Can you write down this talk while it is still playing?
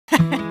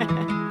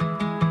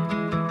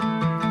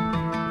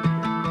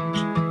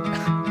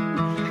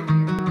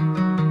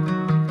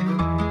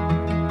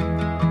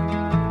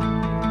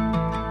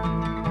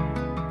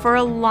For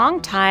a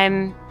long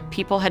time,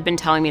 people had been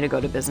telling me to go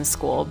to business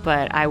school,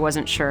 but I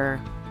wasn't sure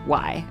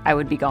why I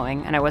would be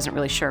going, and I wasn't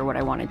really sure what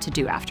I wanted to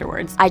do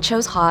afterwards. I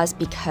chose Haas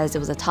because it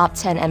was a top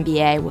 10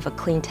 MBA with a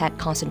clean tech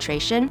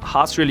concentration.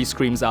 Haas really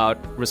screams out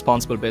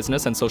responsible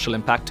business and social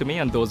impact to me,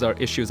 and those are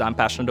issues I'm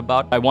passionate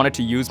about. I wanted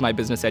to use my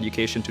business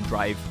education to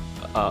drive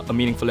a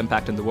meaningful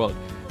impact in the world,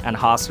 and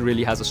Haas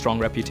really has a strong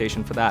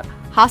reputation for that.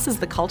 Haas is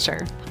the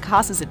culture.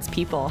 Haas is its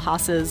people.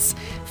 Haas is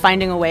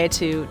finding a way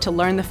to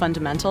learn the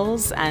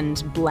fundamentals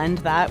and blend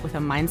that with a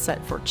mindset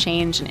for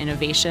change and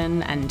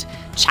innovation and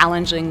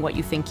challenging what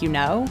you think you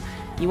know.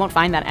 You won't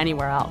find that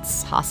anywhere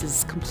else. Haas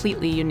is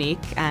completely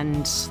unique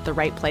and the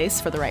right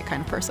place for the right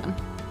kind of person.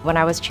 When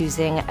I was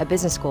choosing a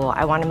business school,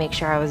 I wanted to make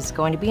sure I was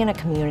going to be in a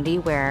community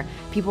where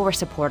people were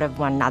supportive of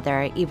one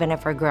another, even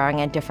if we're growing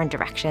in different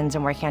directions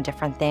and working on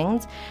different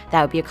things.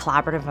 That would be a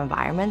collaborative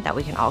environment that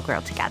we can all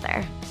grow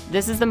together.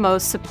 This is the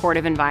most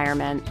supportive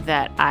environment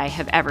that I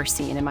have ever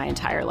seen in my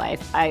entire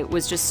life. I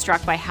was just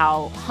struck by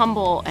how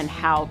humble and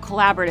how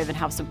collaborative and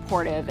how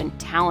supportive and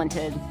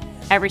talented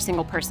every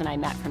single person I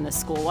met from this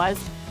school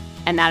was.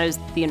 And that is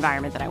the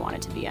environment that I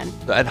wanted to be in.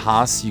 At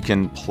Haas, you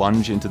can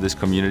plunge into this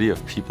community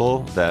of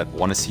people that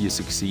want to see you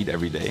succeed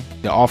every day.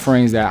 The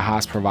offerings that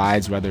Haas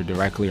provides, whether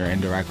directly or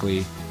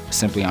indirectly, are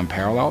simply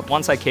unparalleled.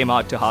 Once I came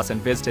out to Haas and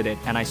visited it,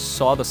 and I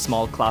saw the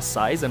small class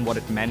size and what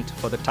it meant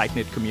for the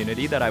tight-knit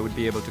community that I would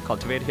be able to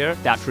cultivate here,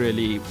 that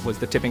really was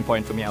the tipping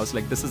point for me. I was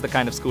like, this is the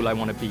kind of school I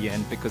want to be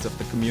in because of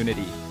the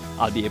community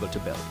I'll be able to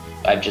build.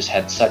 I've just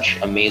had such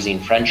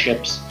amazing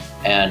friendships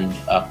and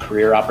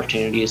career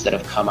opportunities that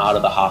have come out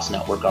of the Haas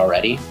network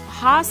already.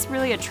 Haas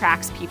really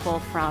attracts people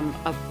from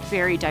a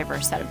very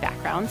diverse set of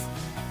backgrounds,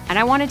 and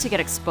I wanted to get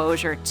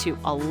exposure to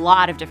a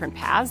lot of different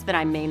paths that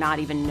I may not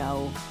even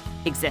know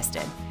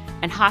existed.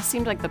 And Haas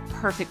seemed like the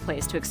perfect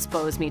place to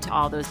expose me to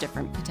all those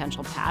different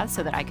potential paths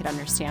so that I could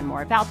understand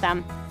more about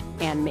them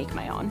and make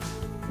my own.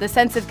 The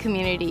sense of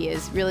community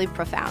is really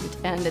profound,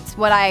 and it's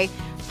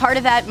part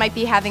of that might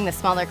be having the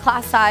smaller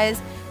class size,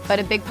 but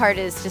a big part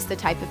is just the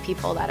type of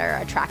people that are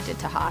attracted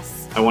to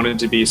Haas. I wanted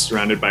to be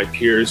surrounded by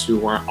peers who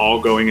weren't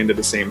all going into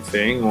the same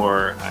thing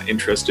or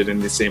interested in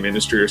the same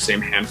industry or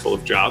same handful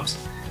of jobs.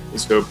 And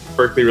so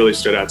Berkeley really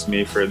stood out to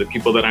me for the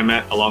people that I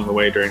met along the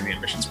way during the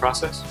admissions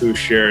process, who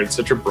shared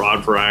such a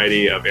broad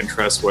variety of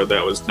interests, whether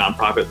that was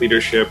nonprofit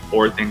leadership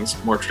or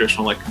things more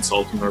traditional like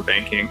consulting or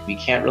banking. We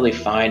can't really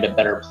find a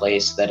better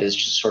place that is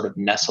just sort of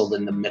nestled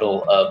in the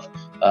middle of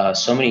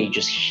so many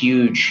just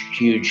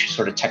huge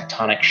sort of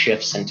tectonic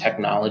shifts in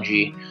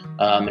technology,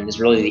 and is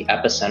really the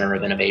epicenter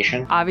of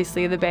innovation.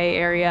 Obviously, the Bay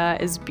Area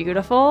is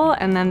beautiful,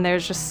 and then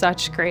there's just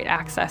such great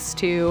access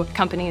to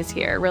companies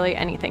here, really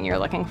anything you're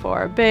looking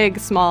for, big,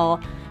 small,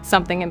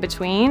 something in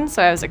between.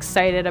 So I was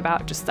excited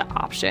about just the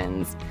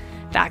options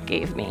that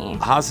gave me.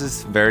 Haas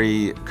is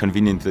very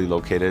conveniently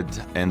located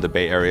in the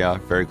Bay Area,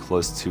 very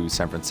close to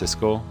San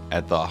Francisco,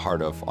 at the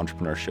heart of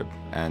entrepreneurship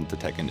and the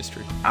tech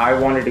industry. I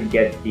wanted to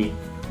get the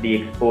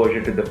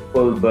exposure to the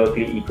full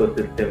Berkeley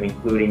ecosystem,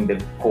 including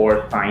the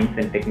core science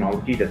and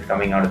technology that's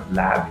coming out of the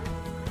labs.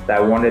 So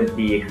I wanted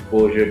the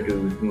exposure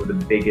to some of the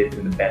biggest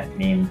and the best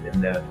names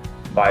in the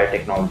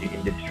biotechnology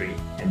industry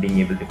and being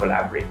able to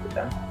collaborate with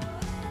them.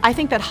 I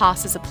think that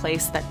Haas is a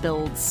place that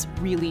builds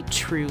really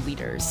true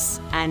leaders,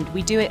 and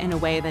we do it in a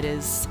way that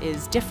is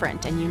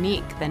different and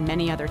unique than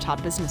many other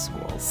top business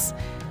schools.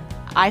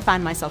 I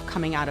find myself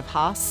coming out of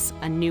Haas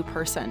a new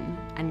person,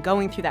 and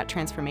going through that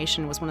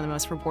transformation was one of the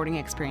most rewarding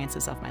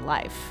experiences of my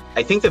life.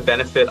 I think the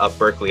benefit of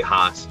Berkeley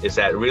Haas is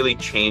that it really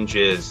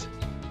changes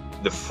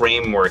the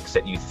frameworks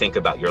that you think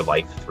about your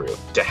life through.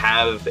 To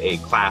have a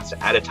class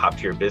at a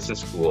top-tier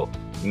business school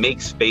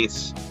makes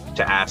space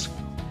to ask,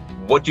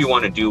 what do you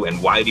want to do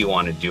and why do you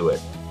want to do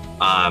it?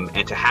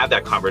 And to have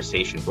that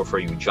conversation before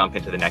you jump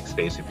into the next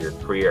phase of your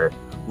career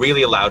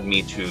really allowed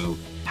me to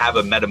have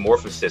a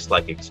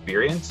metamorphosis-like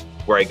experience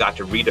where I got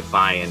to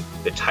redefine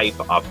the type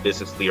of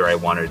business leader I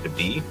wanted to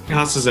be.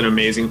 Haas is an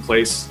amazing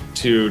place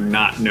to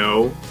not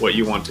know what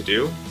you want to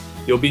do.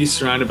 You'll be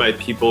surrounded by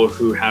people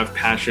who have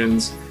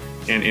passions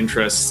and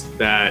interests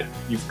that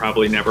you've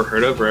probably never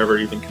heard of or ever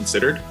even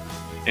considered.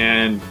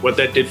 And what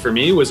that did for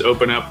me was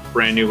open up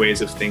brand new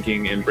ways of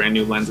thinking and brand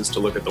new lenses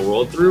to look at the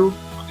world through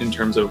in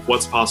terms of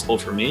what's possible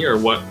for me or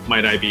what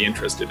might I be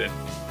interested in.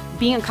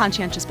 Being a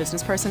conscientious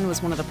business person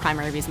was one of the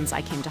primary reasons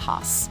I came to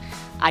Haas.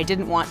 I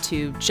didn't want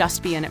to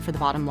just be in it for the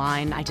bottom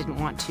line. I didn't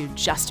want to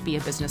just be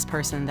a business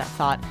person that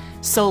thought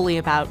solely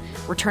about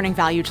returning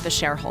value to the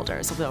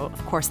shareholders, although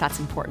of course that's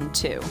important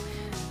too.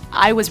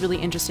 I was really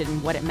interested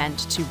in what it meant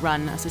to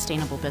run a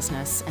sustainable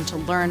business and to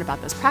learn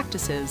about those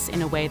practices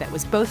in a way that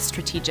was both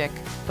strategic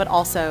but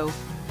also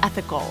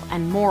ethical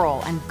and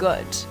moral and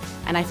good.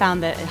 And I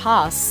found that at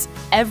Haas,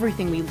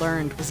 everything we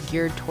learned was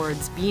geared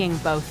towards being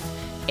both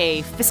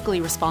a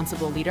fiscally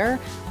responsible leader,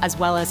 as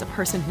well as a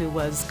person who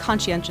was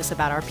conscientious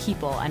about our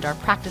people and our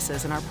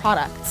practices and our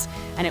products,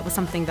 and it was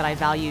something that I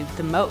valued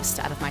the most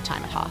out of my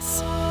time at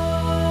Haas.